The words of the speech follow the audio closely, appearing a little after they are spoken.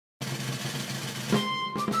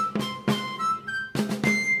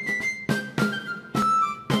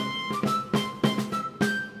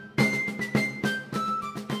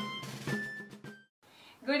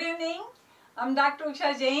I'm Dr.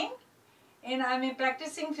 Usha Jain, and I'm a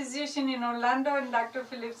practicing physician in Orlando and Dr.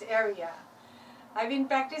 Phillips area. I've been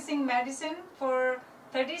practicing medicine for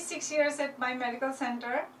 36 years at my medical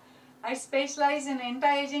center. I specialize in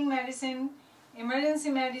anti-aging medicine,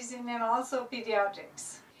 emergency medicine, and also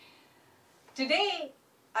pediatrics. Today,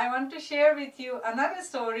 I want to share with you another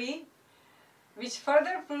story which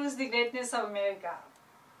further proves the greatness of America.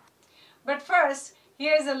 But first,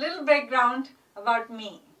 here is a little background about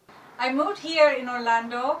me. I moved here in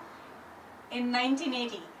Orlando in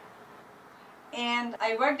 1980, and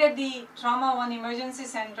I worked at the Trauma 1 Emergency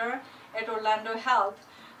Center at Orlando Health,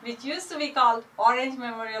 which used to be called Orange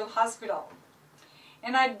Memorial Hospital.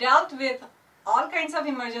 And I dealt with all kinds of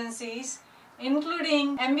emergencies,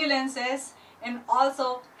 including ambulances and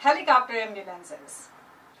also helicopter ambulances.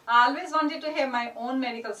 I always wanted to have my own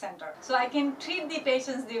medical center so I can treat the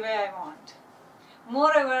patients the way I want.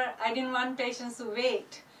 Moreover, I didn't want patients to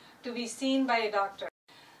wait to be seen by a doctor.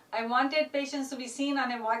 I wanted patients to be seen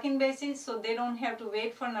on a walk-in basis so they don't have to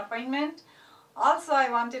wait for an appointment. Also,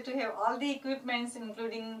 I wanted to have all the equipments,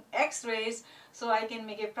 including x-rays, so I can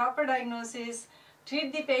make a proper diagnosis,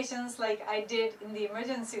 treat the patients like I did in the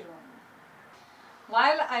emergency room.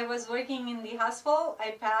 While I was working in the hospital,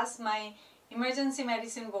 I passed my emergency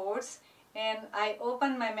medicine boards and I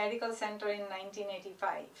opened my medical center in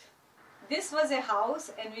 1985. This was a house,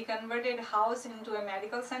 and we converted house into a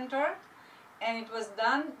medical center, and it was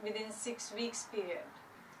done within 6 weeks period.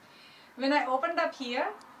 When I opened up here,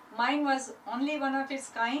 mine was only one of its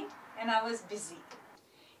kind and I was busy.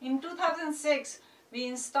 In 2006, we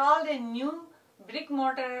installed a new brick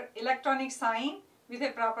mortar electronic sign with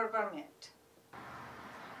a proper permit.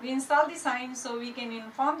 We installed the sign so we can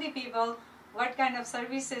inform the people what kind of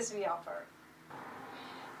services we offer.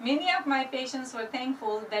 Many of my patients were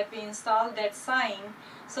thankful that we installed that sign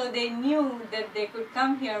so they knew that they could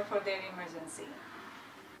come here for their emergency.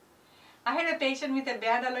 I had a patient with a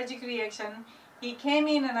bad allergic reaction. He came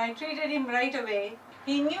in and I treated him right away.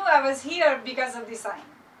 He knew I was here because of the sign.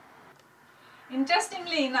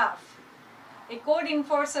 Interestingly enough, a code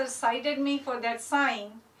enforcer cited me for that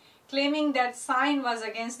sign, claiming that sign was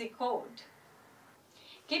against the code.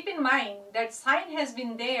 Keep in mind that sign has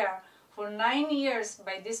been there for 9 years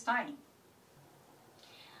by this time.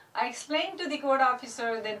 I explained to the code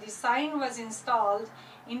officer that the sign was installed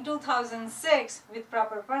in 2006 with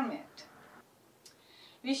proper permit.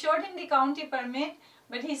 We showed him the county permit,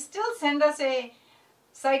 but he still sent us a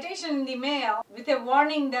citation in the mail with a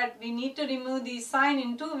warning that we need to remove the sign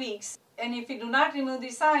in 2 weeks, and if we do not remove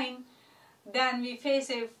the sign, then we face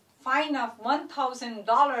a fine of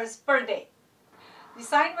 $1,000 per day. The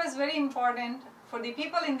sign was very important for the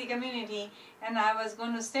people in the community, and I was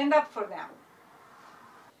going to stand up for them.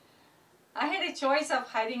 I had a choice of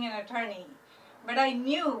hiring an attorney, but I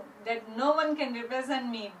knew that no one can represent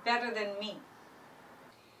me better than me.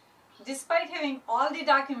 Despite having all the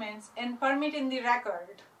documents and permit in the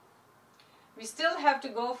record, we still have to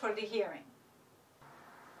go for the hearing.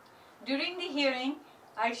 During the hearing,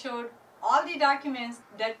 I showed all the documents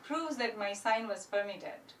that proves that my sign was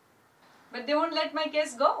permitted. But they won't let my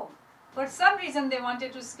case go. For some reason, they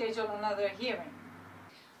wanted to schedule another hearing.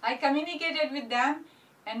 I communicated with them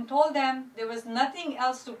and told them there was nothing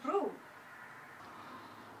else to prove.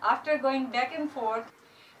 After going back and forth,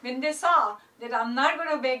 when they saw that I'm not going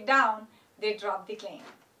to back down, they dropped the claim.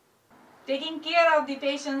 Taking care of the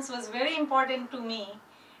patients was very important to me,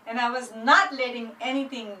 and I was not letting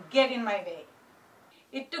anything get in my way.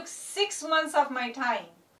 It took 6 months of my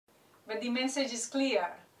time, but the message is clear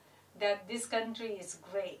that this country is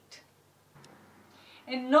great.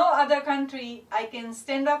 In no other country I can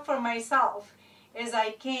stand up for myself as I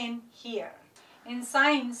can here. And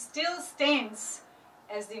sign still stands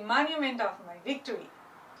as the monument of my victory.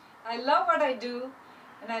 I love what I do,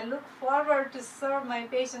 and I look forward to serve my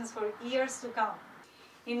patients for years to come.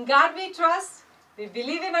 In God we trust, we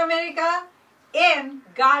believe in America, and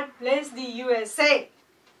God bless the USA.